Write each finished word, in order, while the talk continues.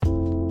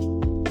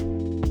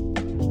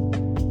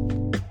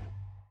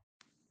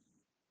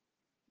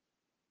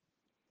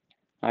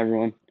Hi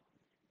everyone.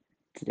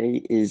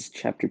 Today is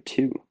chapter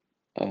 2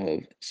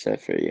 of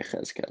Sefer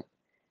Yechezkel,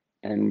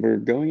 and we're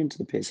going into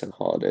the Pesach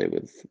holiday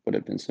with what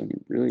have been some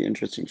really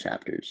interesting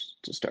chapters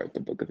to start the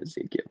book of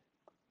Ezekiel.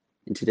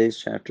 In today's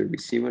chapter, we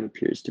see what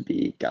appears to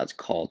be God's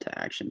call to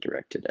action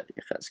directed at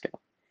Yechezkel.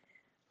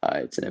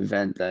 It's an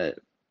event that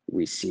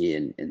we see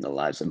in the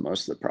lives of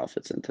most of the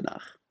prophets in Tanakh.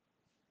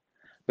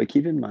 But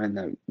keep in mind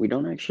that we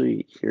don't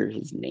actually hear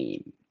his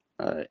name.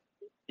 Uh,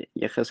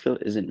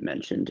 Yechezkel isn't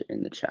mentioned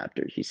in the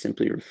chapter. He's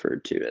simply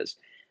referred to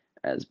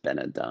as Ben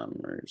Adam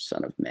or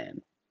Son of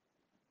Man,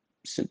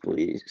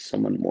 simply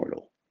someone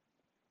mortal.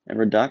 And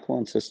Radak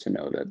wants us to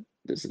know that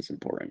this is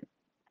important.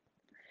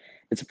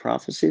 It's a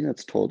prophecy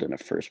that's told in a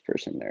first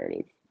person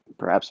narrative,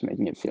 perhaps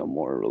making it feel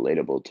more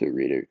relatable to a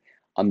reader,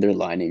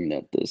 underlining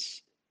that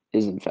this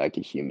is in fact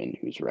a human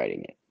who's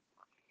writing it.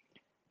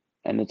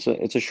 And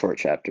it's a short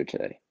chapter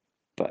today,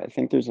 but I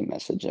think there's a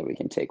message that we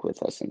can take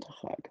with us into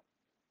Chag.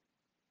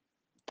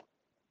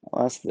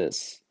 I'll ask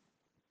this.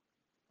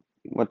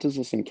 What does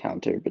this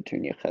encounter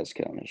between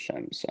Yechezkel and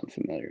Hashem sound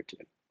familiar to?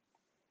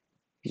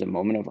 There's a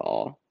moment of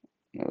awe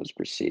that was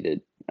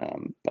preceded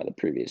by the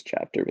previous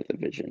chapter with a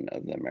vision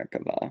of the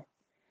Merkavah.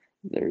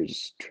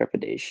 There's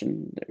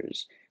trepidation.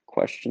 There's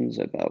questions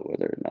about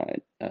whether or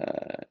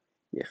not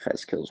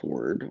Yechezkel's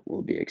word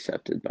will be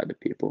accepted by the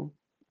people.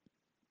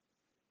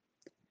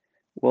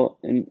 Well,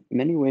 in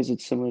many ways,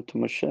 it's similar to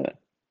Moshe.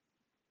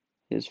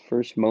 His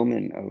first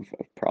moment of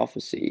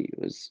prophecy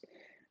was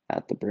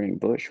at the burning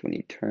bush when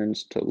he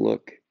turns to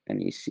look and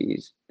he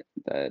sees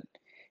that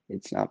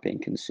it's not being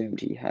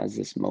consumed. He has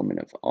this moment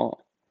of awe.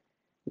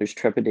 There's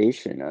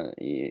trepidation.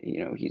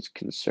 He's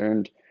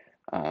concerned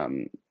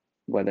um,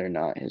 whether or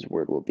not his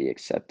word will be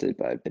accepted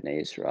by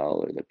Bnei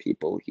Israel or the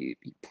people. He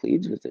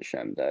pleads with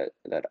Hashem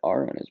that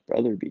Aaron, his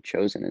brother, be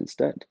chosen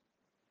instead.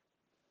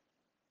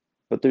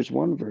 But there's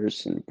one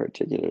verse in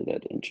particular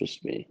that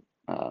interests me.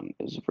 It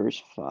was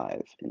verse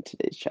 5 in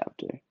today's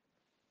chapter.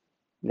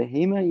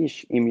 Vehema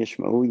im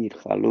yishma'u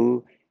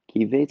yitchalu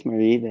ki vet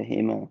mari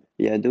vehema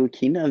yadu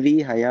ki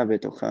navi haya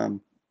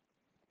betocham.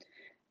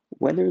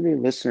 Whether they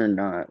listen or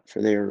not,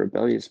 for they are a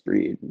rebellious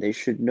breed, they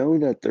should know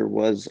that there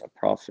was a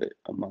prophet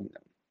among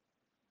them.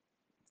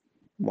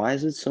 Why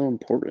is it so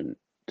important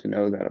to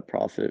know that a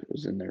prophet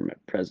was in their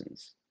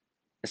presence,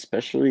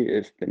 especially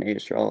if Bnei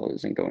Israel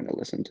isn't going to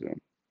listen to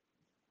him?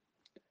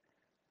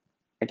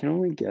 I can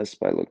only guess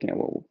by looking at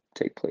what will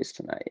take place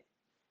tonight,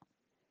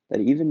 that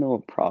even though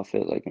a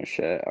prophet like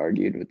Moshe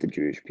argued with the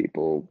Jewish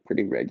people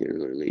pretty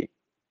regularly,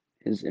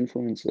 his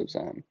influence lives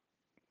on.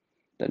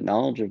 The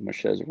knowledge of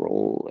Moshe's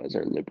role as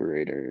our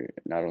liberator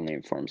not only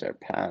informs our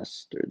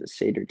past or the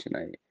Seder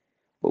tonight,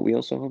 but we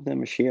also hope that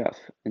Mashiach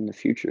in the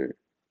future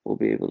will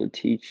be able to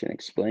teach and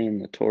explain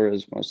the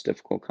Torah's most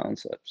difficult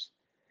concepts,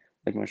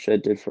 like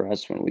Moshe did for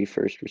us when we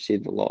first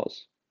received the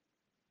laws.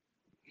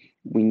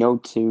 We know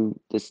to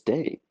this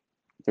day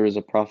there is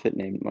a prophet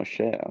named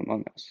Moshe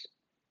among us.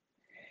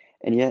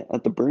 And yet,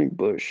 at the burning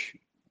bush,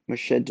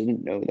 Moshe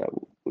didn't know that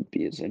would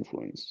be his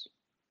influence.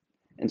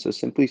 And so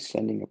simply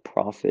sending a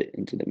prophet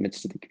into the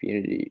midst of the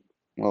community,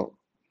 well,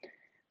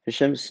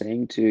 Hashem is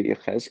saying to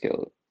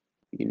Yechezkel,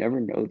 you never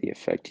know the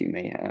effect you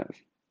may have,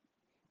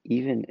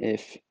 even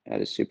if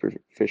at a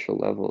superficial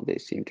level they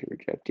seem to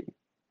reject you.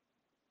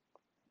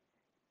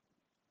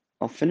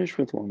 I'll finish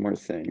with one more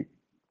thing.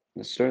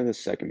 The start of the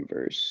second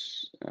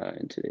verse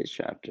in today's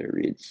chapter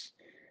reads,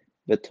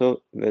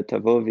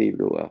 Vetavovi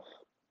ruach,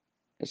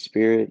 a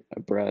spirit, a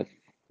breath,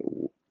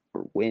 or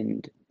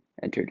wind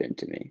entered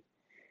into me.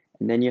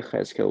 And then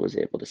Yechezkel was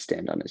able to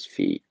stand on his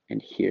feet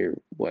and hear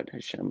what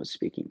Hashem was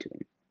speaking to him.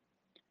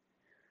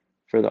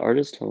 For the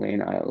artist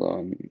Helene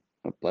Ayalon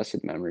of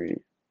blessed memory,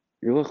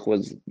 ruach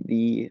was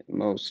the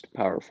most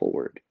powerful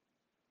word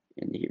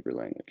in the Hebrew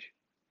language.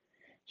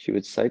 She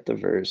would cite the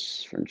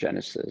verse from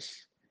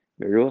Genesis,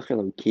 Veruach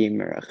Elokim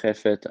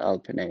merachefet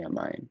al pnei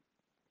hamayim.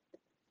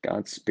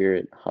 God's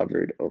spirit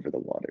hovered over the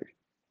water.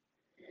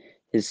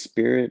 His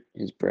spirit,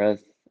 his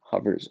breath,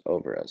 hovers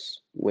over us,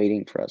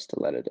 waiting for us to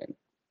let it in,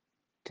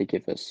 to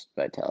give us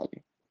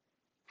vitality.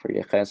 For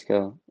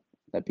Yechezkel,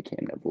 that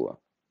became Nebuah.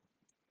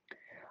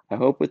 I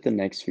hope with the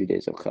next few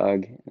days of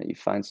Chag that you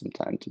find some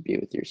time to be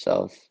with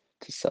yourself,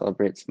 to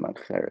celebrate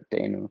Simchat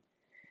Cheretenu,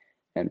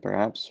 and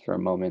perhaps for a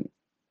moment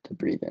to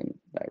breathe in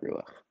thy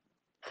Ruach.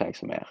 Chag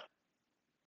Sameach.